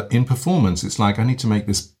do. But in performance, it's like, I need to make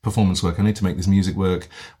this performance work. I need to make this music work.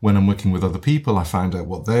 When I'm working with other people, I find out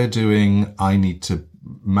what they're doing. I need to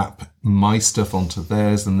map my stuff onto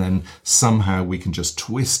theirs. And then somehow we can just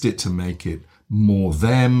twist it to make it more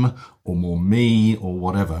them or more me or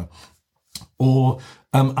whatever. Or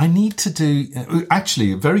I need to do,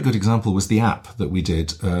 actually, a very good example was the app that we did,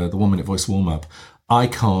 the 1 Minute Voice Warm-Up. I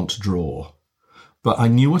can't draw, but I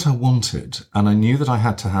knew what I wanted, and I knew that I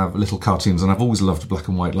had to have little cartoons, and I've always loved black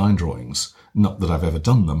and white line drawings. Not that I've ever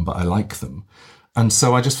done them, but I like them. And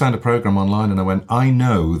so I just found a program online, and I went, I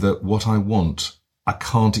know that what I want, I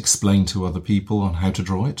can't explain to other people on how to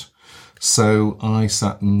draw it. So I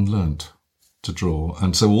sat and learnt to draw.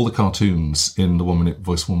 And so all the cartoons in the 1 Minute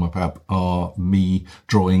Voice Warm-Up app are me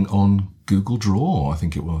drawing on Google Draw, I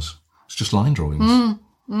think it was. It's just line drawings.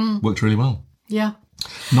 Worked really well. Yeah.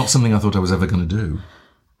 Not something I thought I was ever going to do.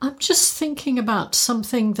 I'm just thinking about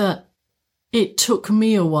something that it took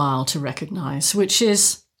me a while to recognise, which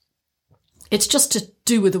is, it's just to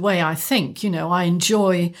do with the way I think. I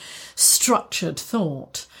enjoy structured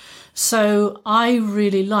thought. So I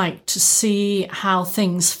really like to see how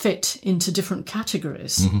things fit into different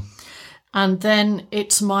categories. And then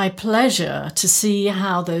it's my pleasure to see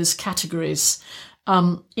how those categories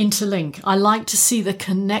interlink. I like to see the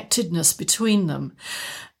connectedness between them.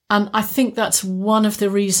 And I think that's one of the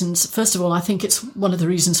reasons, first of all, I think it's one of the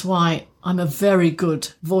reasons why I'm a very good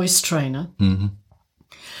voice trainer.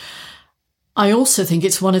 I also think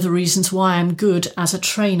it's one of the reasons why I'm good as a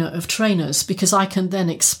trainer of trainers, because I can then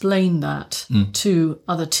explain that to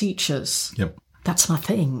other teachers. Yep. That's my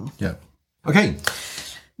thing. Yeah. Okay.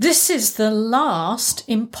 This is the last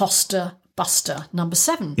Imposter Buster, number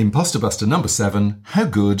 7. Imposter Buster number 7. How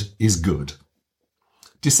good is good?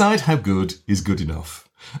 Decide how good is good enough.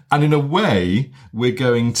 And in a way, we're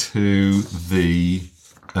going to the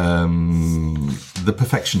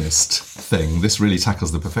perfectionist thing. This really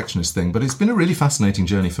tackles the perfectionist thing, but it's been a really fascinating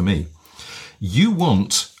journey for me. You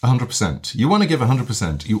want 100%. You want to give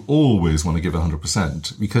 100%. You always want to give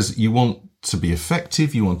 100% because you want to be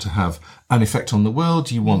effective. You want to have an effect on the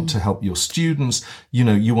world. You want to help your students.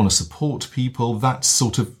 You want to support people. That's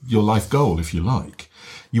sort of your life goal, if you like.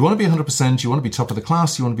 You want to be 100%. You want to be top of the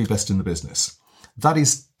class. You want to be best in the business. That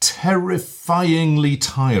is terrifyingly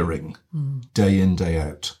tiring day in, day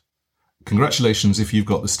out. Congratulations if you've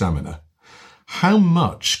got the stamina. How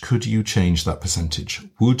much could you change that percentage?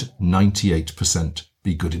 Would 98%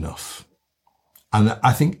 be good enough? And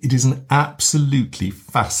I think it is an absolutely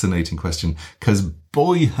fascinating question because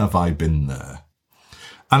boy, have I been there.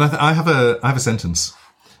 And I have a sentence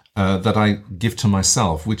that I give to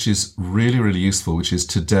myself, which is really, really useful, which is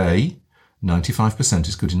today, 95%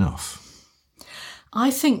 is good enough. I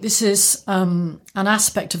think this is an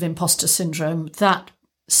aspect of imposter syndrome that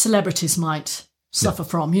celebrities might suffer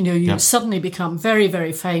from. You suddenly become very,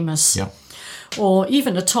 very famous or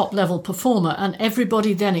even a top level performer and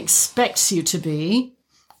everybody then expects you to be,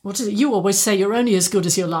 what is it? You always say you're only as good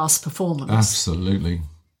as your last performance. Absolutely.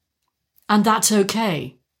 And that's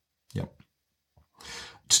okay. Yep.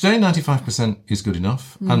 Today, 95% is good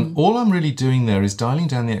enough. And all I'm really doing there is dialing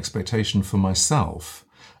down the expectation for myself.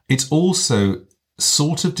 It's also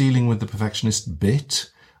sort of dealing with the perfectionist bit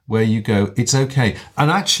where you go, it's okay. And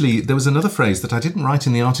actually, there was another phrase that I didn't write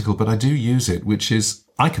in the article, but I do use it, which is,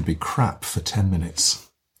 I can be crap for 10 minutes.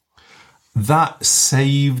 That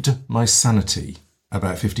saved my sanity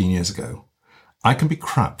about 15 years ago. I can be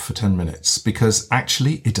crap for 10 minutes because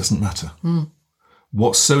actually it doesn't matter.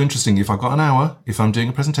 What's so interesting, if I've got an hour, if I'm doing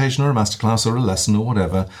a presentation or a masterclass or a lesson or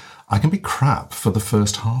whatever, I can be crap for the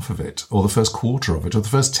first half of it, or the first quarter of it, or the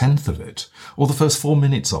first tenth of it, or the first 4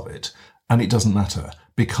 minutes of it. And it doesn't matter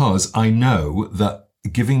because I know that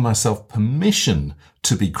giving myself permission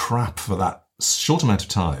to be crap for that short amount of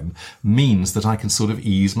time means that I can sort of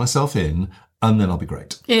ease myself in and then I'll be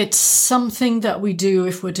great. It's something that we do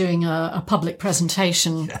if we're doing a public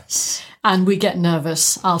presentation. Yes. And we get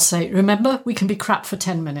nervous. I'll say, remember, we can be crap for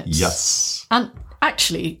 10 minutes. Yes. And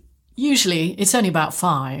actually, usually it's only about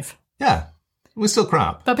 5. Yeah. We're still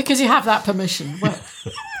crap. But because you have that permission, well,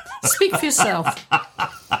 speak for yourself.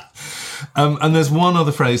 And there's one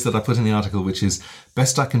other phrase that I put in the article, which is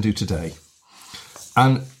best I can do today.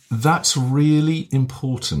 And that's really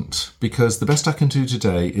important because the best I can do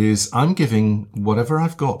today is I'm giving whatever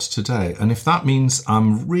I've got today. And if that means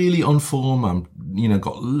I'm really on form, I'm,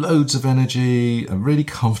 got loads of energy, I'm really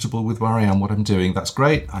comfortable with where I am, what I'm doing, that's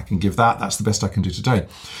great. I can give that. That's the best I can do today.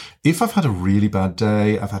 If I've had a really bad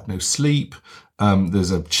day, I've had no sleep,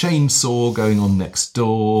 there's a chainsaw going on next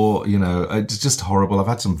door, it's just horrible. I've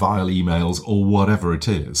had some vile emails or whatever it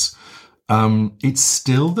is. It's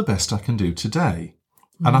still the best I can do today.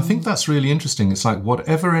 And I think that's really interesting. It's like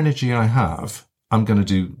whatever energy I have, I'm going to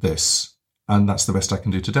do this. And that's the best I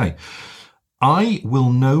can do today. I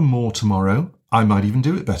will know more tomorrow. I might even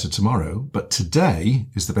do it better tomorrow. But today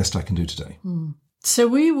is the best I can do today. So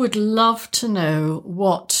we would love to know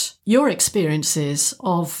what your experience is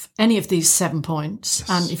of any of these 7 points. Yes.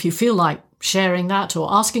 And if you feel like sharing that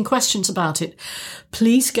or asking questions about it,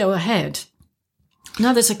 please go ahead.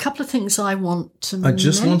 Now, there's a couple of things I want to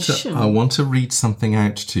mention. I want to read something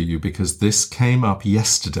out to you because this came up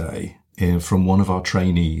yesterday from one of our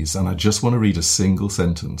trainees, and I just want to read a single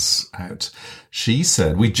sentence out. She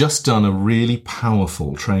said, we'd just done a really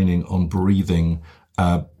powerful training on breathing,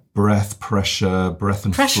 breath, pressure,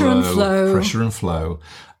 pressure and flow.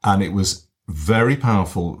 And it was very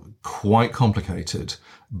powerful, quite complicated,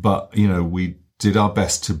 but, we did our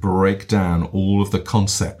best to break down all of the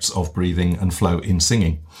concepts of breathing and flow in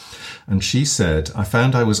singing. And she said, I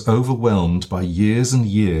found I was overwhelmed by years and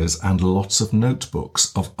years and lots of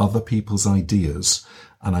notebooks of other people's ideas,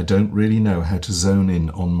 and I don't really know how to zone in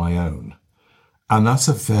on my own. And that's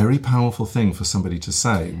a very powerful thing for somebody to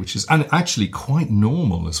say, which is, and actually quite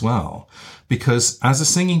normal as well, because as a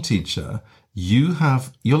singing teacher, you're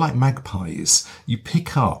like magpies. You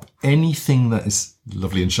pick up anything that is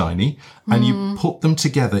lovely and shiny and you put them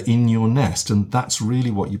together in your nest. And that's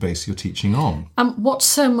really what you base your teaching on. And what's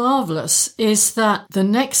so marvellous is that the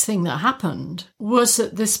next thing that happened was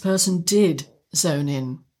that this person did zone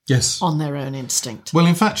in. Yes. On their own instinct. Well,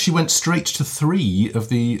 in fact, she went straight to 3 of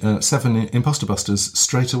the 7 Imposter Busters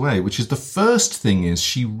straight away, which is the first thing is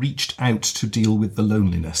she reached out to deal with the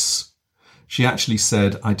loneliness. She actually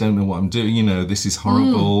said, I don't know what I'm doing, this is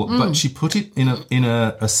horrible. But she put it in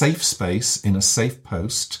a safe space, in a safe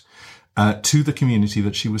post, to the community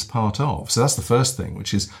that she was part of. So that's the first thing,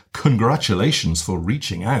 which is congratulations for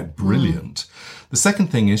reaching out. Brilliant. The second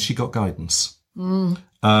thing is she got guidance.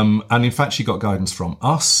 And in fact, she got guidance from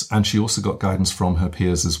us, and she also got guidance from her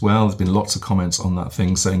peers as well. There's been lots of comments on that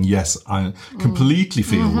thing saying, yes, I completely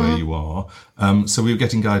feel where you are. So we were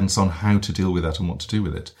getting guidance on how to deal with that and what to do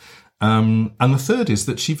with it. And the third is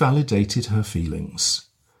that she validated her feelings.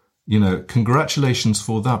 Congratulations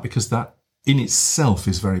for that, because that in itself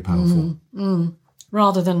is very powerful.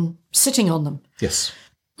 Rather than sitting on them. Yes.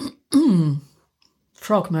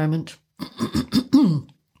 Frog moment.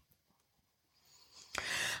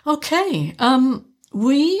 Okay.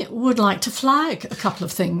 We would like to flag a couple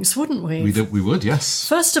of things, wouldn't we? We would, yes.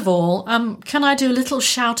 First of all, can I do a little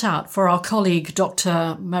shout out for our colleague,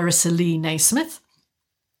 Dr. Marissa Lee Naismith?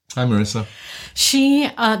 Hi, Marissa. She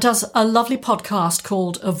does a lovely podcast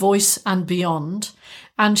called A Voice and Beyond,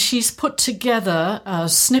 and she's put together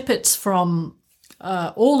snippets from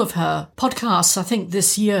all of her podcasts, I think,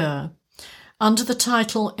 this year, under the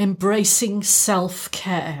title Embracing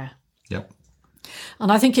Self-Care. Yep.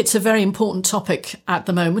 And I think it's a very important topic at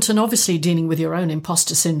the moment, and obviously dealing with your own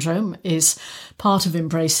imposter syndrome is part of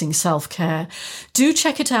embracing self-care. Do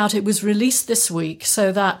check it out. It was released this week,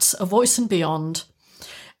 so that's A Voice and Beyond.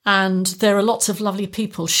 And there are lots of lovely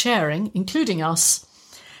people sharing, including us,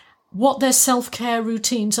 what their self-care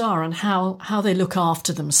routines are and how they look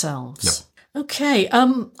after themselves. Yep. Okay,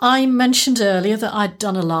 I mentioned earlier that I'd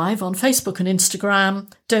done a live on Facebook and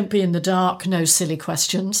Instagram. Don't be in the dark, no silly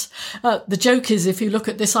questions. The joke is, if you look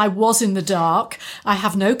at this, I was in the dark. I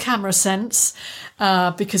have no camera sense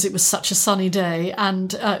because it was such a sunny day,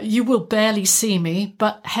 and you will barely see me.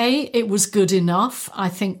 But hey, it was good enough. I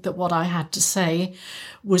think that what I had to say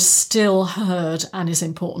was still heard and is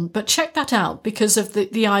important. But check that out because of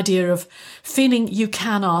the idea of feeling you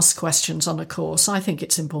can ask questions on a course. I think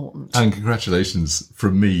it's important. And congratulations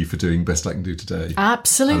from me for doing Best I Can Do Today.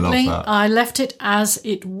 Absolutely. I love that. I left it as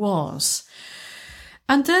it was.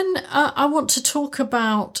 And then I want to talk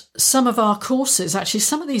about some of our courses. Actually,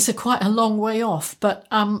 some of these are quite a long way off. But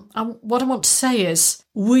what I want to say is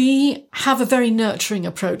we have a very nurturing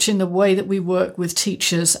approach in the way that we work with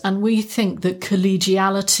teachers. And we think that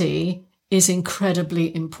collegiality is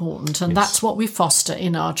incredibly important. And that's what we foster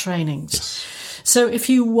in our trainings. Yes. So if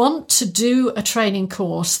you want to do a training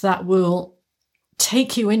course that will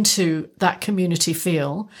take you into that community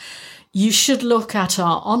feel, you should look at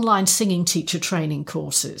our online singing teacher training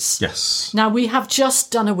courses. Yes. Now, we have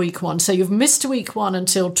just done a week one, so you've missed a week one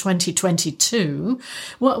until 2022.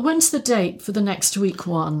 When's the date for the next week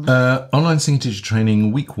one? Online singing teacher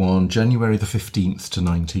training, week 1, January the 15th to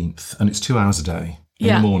 19th. And it's 2 hours a day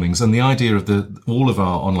in the mornings. And the idea of all of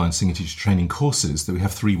our online singing teacher training courses, that we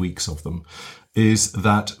have 3 weeks of them, is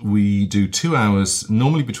that we do 2 hours,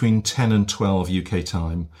 normally between 10 and 12 UK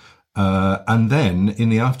time. And then in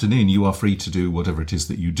the afternoon, you are free to do whatever it is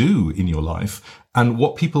that you do in your life. And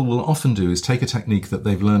what people will often do is take a technique that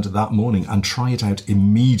they've learned that morning and try it out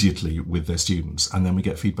immediately with their students. And then we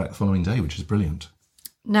get feedback the following day, which is brilliant.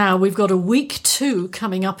 Now, we've got a week 2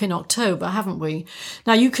 coming up in October, haven't we?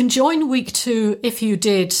 Now, you can join week 2 if you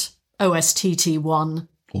did OSTT 1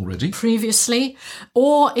 Already? previously,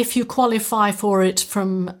 or if you qualify for it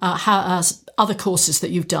from other courses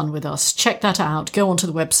that you've done with us. Check that out. Go onto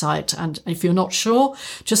the website, and if you're not sure,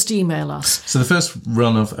 just email us. So the first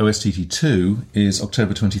run of OSTT2 is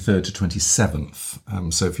October 23rd to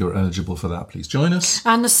 27th. So if you're eligible for that, please join us.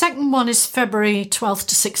 And the second one is February 12th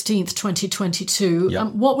to 16th, 2022. Yep.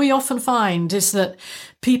 What we often find is that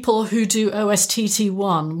people who do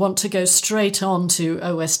OSTT1 want to go straight on to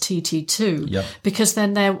OSTT2 Yep. because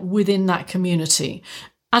then they're within that community.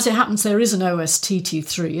 As it happens, there is an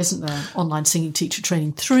OSTT3, isn't there? Online Singing Teacher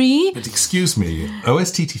Training 3. But excuse me,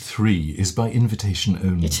 OSTT3 is by invitation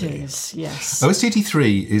only. It is, yes.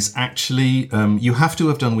 OSTT3 is actually, you have to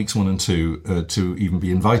have done weeks 1 and 2 to even be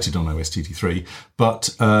invited on OSTT3,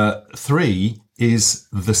 but 3 is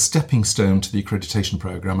the stepping stone to the accreditation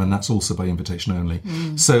program, and that's also by invitation only.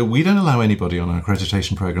 So we don't allow anybody on our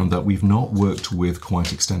accreditation program that we've not worked with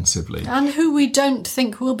quite extensively. And who we don't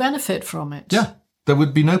think will benefit from it. Yeah. There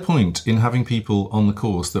would be no point in having people on the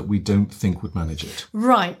course that we don't think would manage it.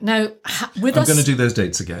 Right. Now, with I'm us... going to do those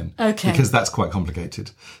dates again. Okay. Because that's quite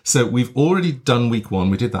complicated. So we've already done week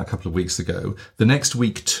 1. We did that a couple of weeks ago. The next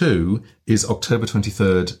week 2 is October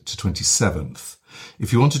 23rd to 27th.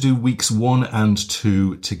 If you want to do weeks 1 and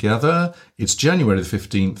 2 together, it's January the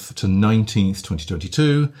 15th to 19th,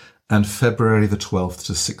 2022, and February the 12th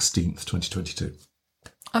to 16th, 2022.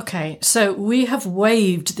 Okay, so we have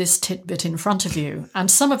waved this tidbit in front of you, and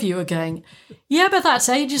some of you are going, yeah, but that's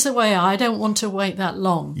ages away. I don't want to wait that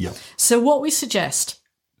long. Yeah. So what we suggest,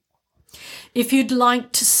 if you'd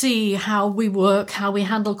like to see how we work, how we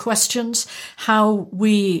handle questions, how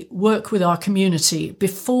we work with our community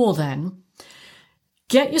before then,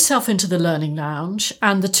 get yourself into the Learning Lounge.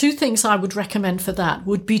 And the 2 things I would recommend for that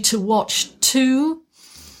would be to watch 2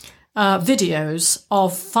 videos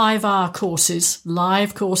of 5-hour courses,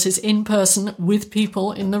 live courses in person with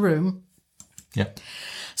people in the room. Yeah.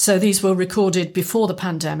 So these were recorded before the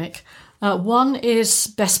pandemic. One is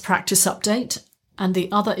Best Practice Update, and the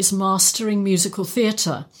other is Mastering Musical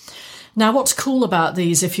Theatre. Now, what's cool about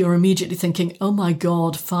these, if you're immediately thinking, oh my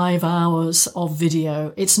God, 5 hours of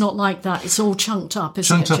video, it's not like that. It's all chunked up,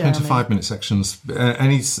 isn't it, Chunked up into Jeremy? 5-minute sections.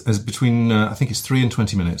 Any as between, I think it's 3 and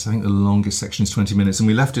 20 minutes. I think the longest section is 20 minutes. And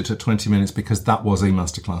we left it at 20 minutes because that was a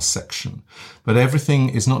masterclass section. But everything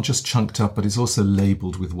is not just chunked up, but it's also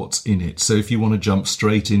labelled with what's in it. So if you want to jump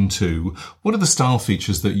straight into what are the style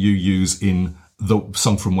features that you use in the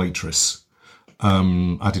song from Waitress?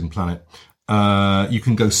 I didn't plan it. You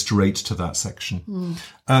can go straight to that section.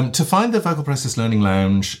 To find the Vocal Process Learning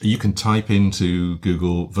Lounge, you can type into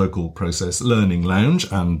Google Vocal Process Learning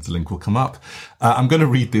Lounge and the link will come up. I'm going to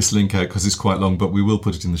read this link out because it's quite long, but we will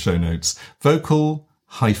put it in the show notes. vocal-process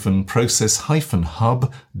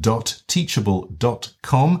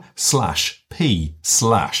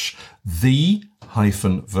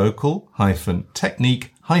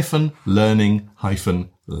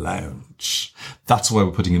vocal-technique-learning-lounge. That's why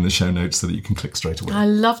we're putting in the show notes so that you can click straight away. I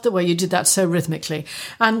love the way you did that so rhythmically.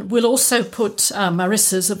 And we'll also put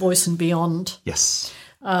Marissa's A Voice and Beyond Yes.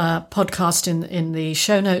 podcast in the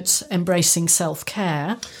show notes, Embracing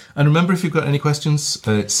Self-Care. And remember, if you've got any questions,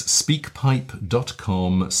 it's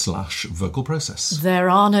speakpipe.com/vocal process. There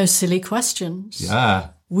are no silly questions. Yeah,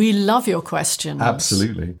 We love your questions.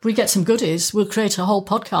 absolutely. We get some goodies. We'll create a whole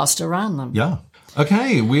podcast around them. Yeah.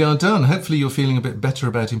 Okay, we are done. Hopefully you're feeling a bit better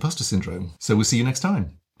about imposter syndrome. So we'll see you next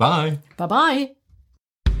time. Bye. Bye-bye.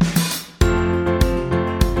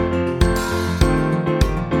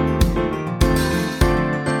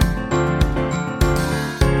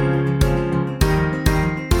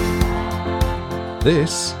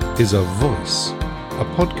 This is A Voice, a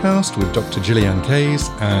podcast with Dr. Gillian Kayes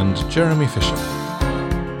and Jeremy Fisher.